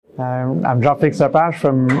I'm Jean-Félix Lepage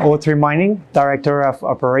from O3 Mining, Director of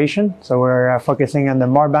Operation. So we're focusing on the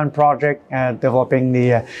Marban project, developing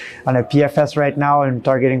on a PFS right now and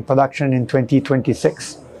targeting production in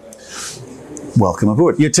 2026. Welcome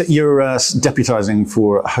aboard. You're deputizing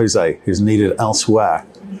for Jose, who's needed elsewhere.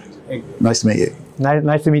 Nice to meet you.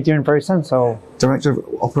 Nice to meet you in person. So, Director of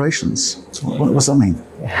Operations. What does that mean?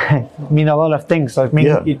 It means a lot of things. So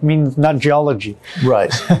it means not geology.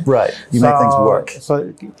 Right. You make things work.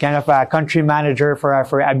 So kind of a country manager for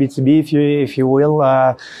Abitibi, if you will.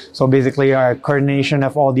 So basically, our coordination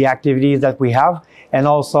of all the activities that we have, and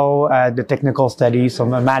also the technical studies.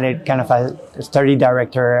 So I'm kind of a study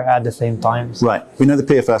director at the same time. So. Right. We know the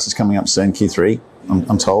PFS is coming up soon, Q3.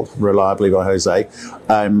 I'm told reliably by Jose.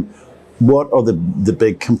 What are the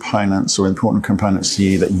big components or important components to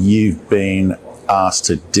you that you've been asked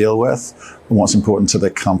to deal with, and what's important to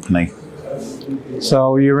the company?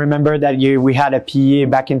 So you remember that we had a PEA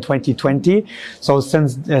back in 2020. So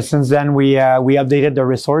since then we updated the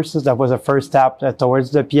resources. That was the first step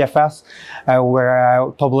towards the PFS.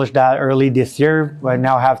 We published that early this year. We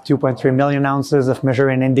now have 2.3 million ounces of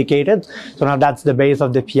measured and indicated. So now that's the base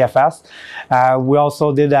of the PFS. We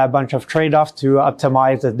also did a bunch of trade-offs to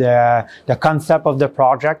optimize the concept of the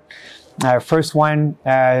project. First one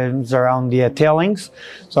is around the tailings.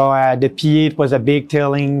 So the PEA was a big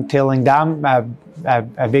tailing dam,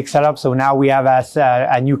 a big setup. So now we have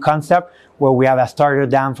a new concept where we have a starter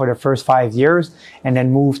dam for the first 5 years, and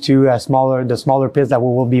then move to the smaller pits that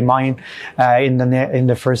will be mined in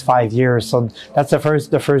the first 5 years. So that's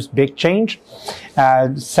the first big change.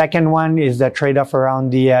 Second one is the trade-off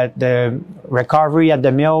around the recovery at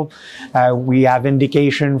the mill. We have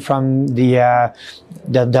indication from the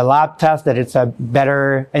lab test that it's a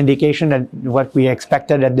better indication than what we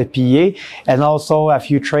expected at the PEA, and also a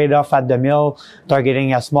few trade-off at the mill,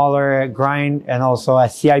 targeting a smaller grind and also a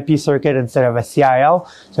CIP circuit instead of a CIL.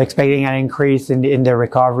 So expecting an increase in the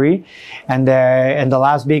recovery. And the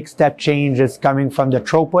last big step change is coming from the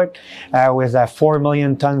throughput, with 4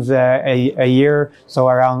 million tons a year. So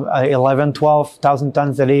around 12,000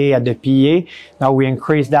 tons a day at the PEA. Now we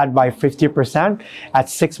increase that by 50% at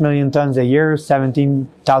 6 million tons a year,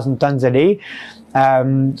 17,000 tons a day.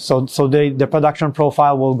 So the production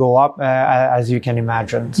profile will go up, as you can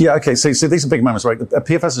imagine. Yeah, okay. So these are big moments, right?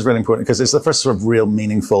 PFS is really important because it's the first sort of real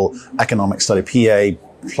meaningful economic study. PEA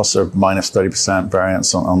plus or minus 30%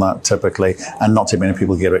 variance on that typically, and not too many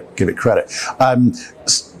people give it credit. And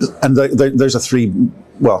those are three,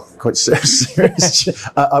 well, quite serious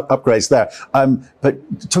upgrades there. But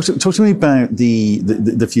talk to me about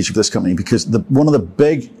the future of this company, because one of the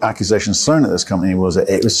big accusations thrown at this company was that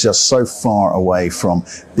it was just so far away from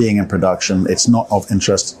being in production. It's not of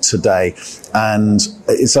interest today. And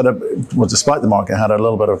it's despite the market had a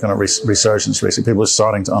little bit of kind of resurgence recently, people are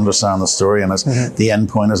starting to understand the story, and as the end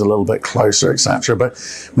point is a little bit closer, etc. But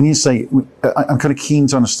when you say, I'm kind of keen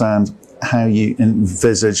to understand how you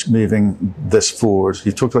envisage moving this forward.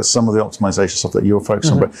 You've talked about some of the optimization stuff that you're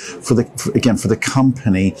focused on, but for the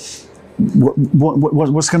company,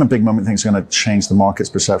 what's kind of big moment things are going to change the market's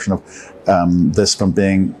perception of this from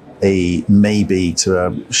being a maybe to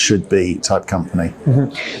a should be type company?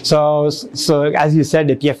 So as you said,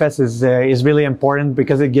 the PFS is really important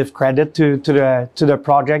because it gives credit to the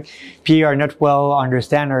project. PEA are not well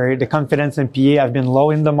understand, or the confidence in PEA have been low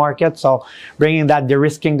in the market. So bringing that,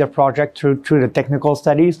 de-risking the project through the technical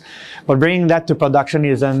studies, but bringing that to production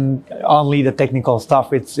isn't only the technical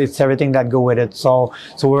stuff. It's everything that go with it. So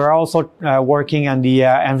we're also working on the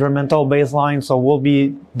environmental baseline. So we'll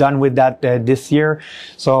be done with that this year.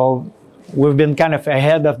 So we've been kind of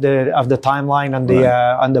ahead of the timeline on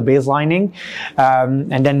the baselining,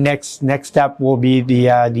 and then next step will be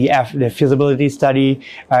the feasibility study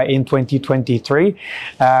in 2023,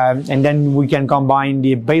 and then we can combine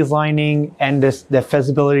the baselining and the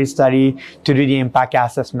feasibility study to do the impact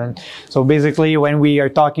assessment. So basically, when we are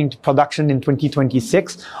talking to production in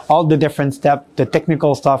 2026, all the different steps, the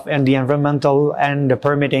technical stuff and the environmental and the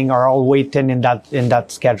permitting are all weighed in that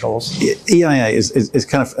schedules. EIA is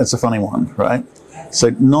kind of, it's a funny one. Right?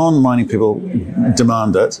 So non-mining people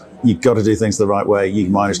demand it. You've got to do things the right way. You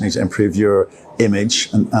miners need to improve your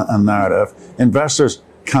image and narrative. Investors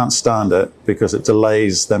can't stand it because it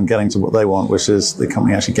delays them getting to what they want, which is the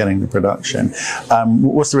company actually getting the production.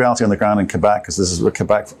 What's the reality on the ground in Quebec? Because this is a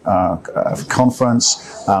Quebec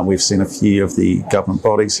conference. We've seen a few of the government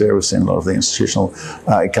bodies here. We've seen a lot of the institutional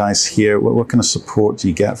guys here. What kind of support do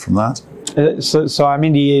you get from that? So I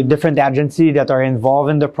mean, the different agencies that are involved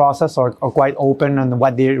in the process are quite open on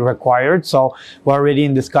what they required. So we're already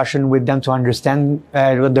in discussion with them to understand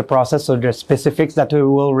the process, so the specifics that we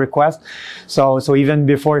will request. So even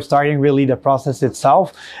before starting really the process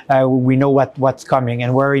itself, we know what's coming,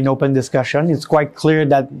 and we're in open discussion. It's quite clear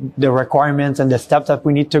that the requirements and the steps that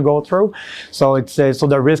we need to go through. So it's so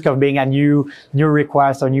the risk of being a new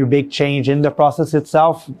request or new big change in the process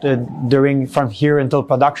itself from here until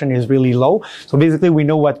production is really low. So basically, we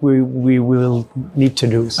know what we will need to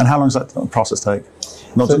do. And how long does that process take?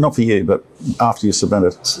 Not for you, but after you submit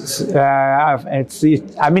it.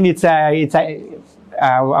 It's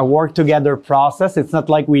a work together process. It's not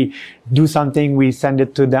like we do something, we send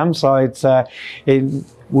it to them. So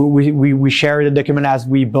we share the document as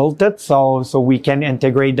we built it, so we can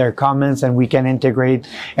integrate their comments and we can integrate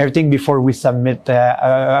everything before we submit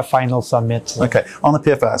a final submit. Okay, on the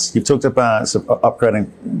PFS, you've talked about upgrading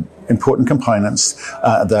important components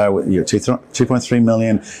there with your 2.3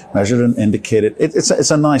 million measured and indicated. It's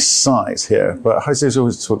a nice size here, but Jose's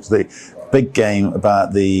always talked the big game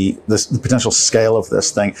about the potential scale of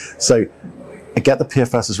this thing. So I get the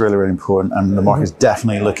PFS is really, really important, and the market is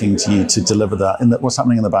definitely looking to you to deliver that. What's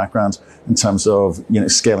happening in the background in terms of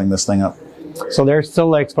scaling this thing up? So there's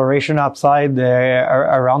still exploration upside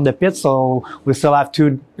around the pit. So we still have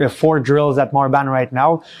 4 drills at Marban right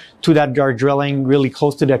now. 2 that are drilling really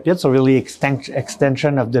close to the pit, so really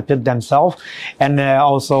extension of the pit themselves, and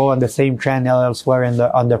also on the same trend elsewhere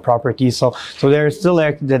on the property. So there's still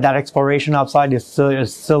that exploration upside is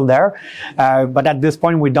still there, but at this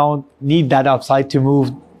point we don't need that upside to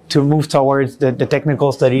move towards the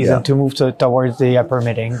technical studies and to move towards the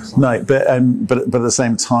permitting. No, but at the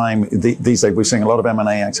same time, these days we're seeing a lot of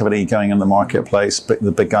M&A activity going in the marketplace. But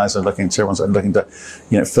the big guys are looking to,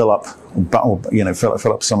 fill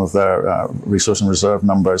up some of their resource and reserve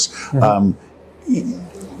numbers. Mm-hmm.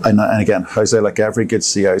 And again, Jose, like every good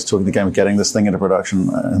CEO, is talking the game of getting this thing into production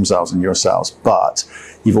themselves and yourselves. But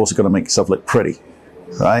you've also got to make yourself look pretty,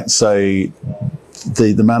 right? So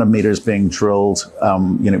the amount of meters being drilled,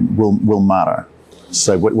 will matter.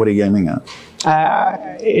 So what are you aiming at?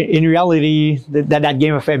 In reality, that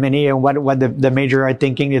game of M&A and what the major are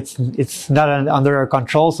thinking, it's not under our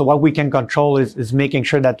control. So what we can control is making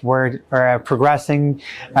sure that we're progressing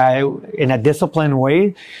in a disciplined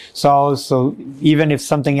way. So even if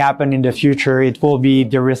something happened in the future, it will be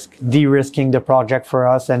de-risking the project for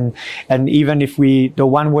us. And even if the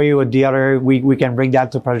one way or the other, we can bring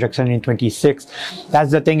that to projection in 26.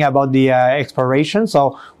 That's the thing about the exploration.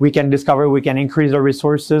 So we can discover, we can increase the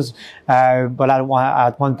resources. But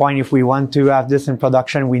at one point, if we want to have this in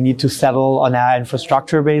production, we need to settle on an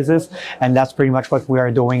infrastructure basis, and that's pretty much what we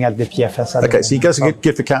are doing at the PFS. Okay, so you guys are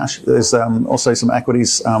good for cash. There's also some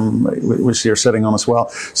equities which you're sitting on as well,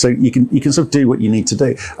 so you can sort of do what you need to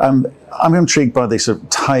do. I'm intrigued by the sort of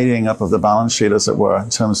tidying up of the balance sheet, as it were, in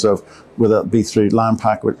terms of whether it be through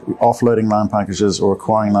offloading land packages or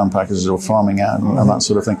acquiring land packages or farming out and that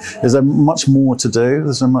sort of thing. Is there much more to do?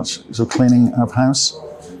 Is there much sort of cleaning of house?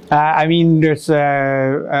 There's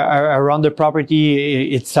around the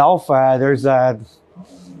property itself.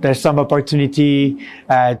 There's some opportunity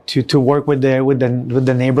to work with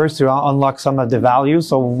the neighbors to unlock some of the value.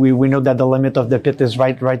 So we know that the limit of the pit is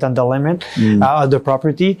right on the limit of the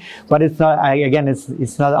property. But it's not.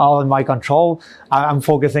 It's not all in my control. I'm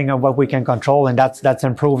focusing on what we can control, and that's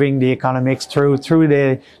improving the economics through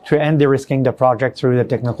and de-risking the project through the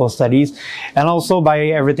technical studies, and also by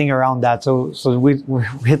everything around that. So we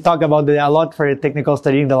talked about a lot for the technical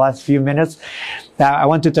study in the last few minutes. I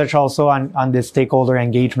want to touch also on the stakeholder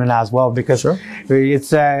engagement as well, because it's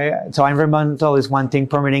so environmental is one thing,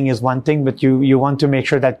 permitting is one thing, but you want to make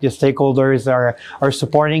sure that your stakeholders are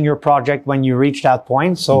supporting your project when you reach that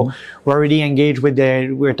point. So we're already engaged with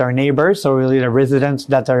our neighbors, so really the residents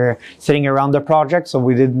that are sitting around the project. So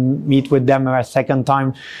we did meet with them a second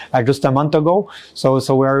time just a month ago. So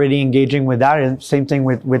we're already engaging with that, and same thing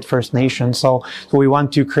with First Nations. So we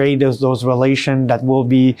want to create those relations that will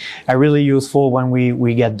be really useful when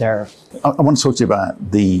we get there. I want to talk to you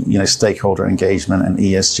about the stakeholder engagement and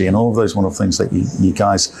ESG and all of those wonderful things that you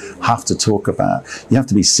guys have to talk about. You have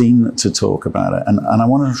to be seen to talk about it, and I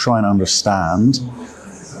want to try and understand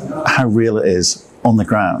how real it is on the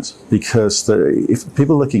ground, because if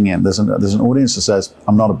people are looking in, there's an audience that says,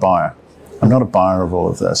 I'm not a buyer. I'm not a buyer of all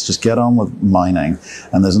of this. Just get on with mining.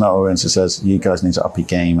 And there's another audience that says, you guys need to up your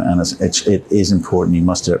game, and it is important. You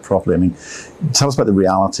must do it properly. I mean, tell us about the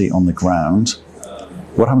reality on the ground.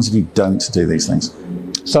 What happens if you don't do these things?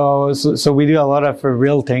 So we do a lot of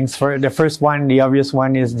real things. For the first one, the obvious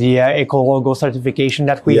one is the Ecologo certification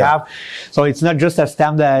that we have. So it's not just a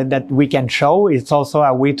stamp that we can show. It's also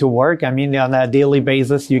a way to work. I mean, on a daily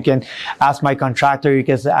basis, you can ask my contractor, you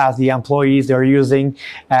can ask the employees, they're using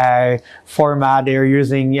format, they're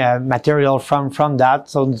using material from that.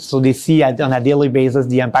 So they see on a daily basis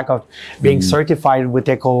the impact of being certified with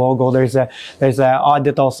Ecologo. There's a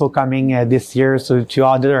audit also coming this year, so to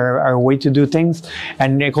audit our way to do things.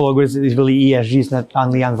 And Ecologo is really ESG. It's not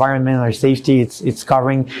only environment or safety. It's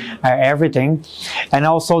covering everything. And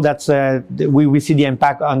also that's we see the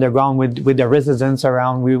impact on the ground with the residents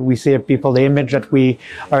around. We see people, the image that we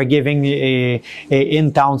are giving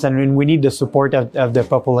in towns, and we need the support of the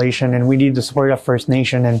population, and we need the support of First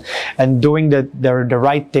Nation, and doing the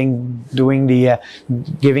right thing, doing the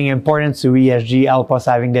giving importance to ESG help us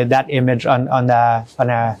having that image on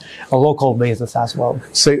a local basis as well.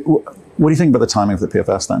 So what do you think about the timing of the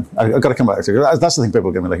PFS then? I've got to come back to it. That's the thing people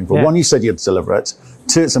are going to be looking for. Yeah. One, you said you'd deliver it.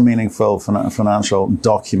 Two, it's a meaningful financial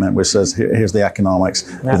document which says, here's the economics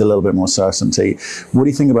with a little bit more certainty. What do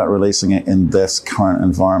you think about releasing it in this current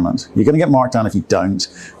environment? You're going to get marked down if you don't,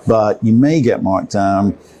 but you may get marked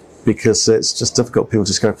down because it's just difficult. People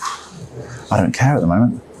just go, I don't care at the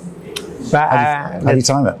moment. How do you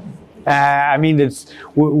time it? I mean,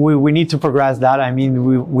 we need to progress that. I mean,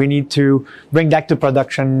 we need to bring that to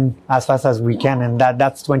production as fast as we can, and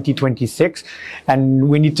that's 2026. And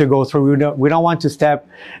we need to go through. We don't want to step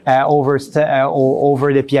over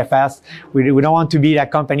the PFS. We don't want to be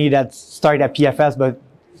that company that start at PFS but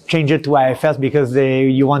change it to IFS because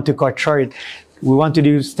you want to cut short. We want to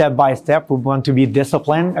do step by step. We want to be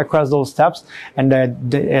disciplined across those steps, and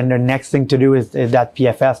the next thing to do is that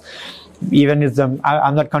PFS. Even if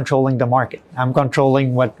I'm not controlling the market, I'm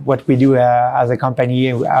controlling what we do as a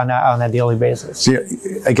company on a daily basis. So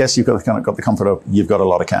I guess you've got the comfort of you've got a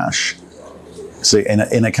lot of cash. So in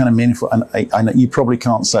a kind of meaningful, and I know you probably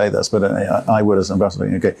can't say this, but I would as an ambassador.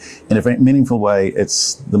 Okay, in a very meaningful way,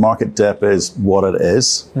 it's the market dip is what it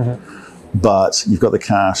is. But you've got the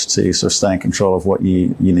cash to sort of stay in control of what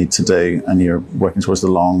you need to do, and you're working towards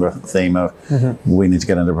the longer theme of we need to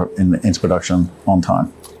get into production on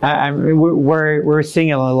time. We're seeing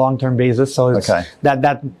it on a long-term basis, so it's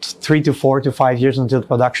that 3 to 4 to 5 years until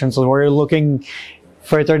production. So we're looking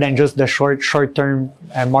further than just the short-term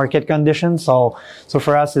market conditions. So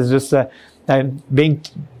for us, it's just being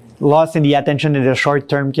lost in the attention in the short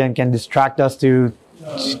term can distract us to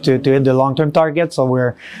hit the long-term target. So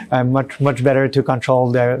we're much better to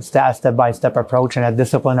control the step-by-step approach and a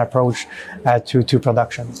disciplined approach to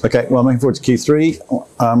production. Okay, well, I'm looking forward to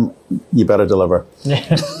Q3. You better deliver.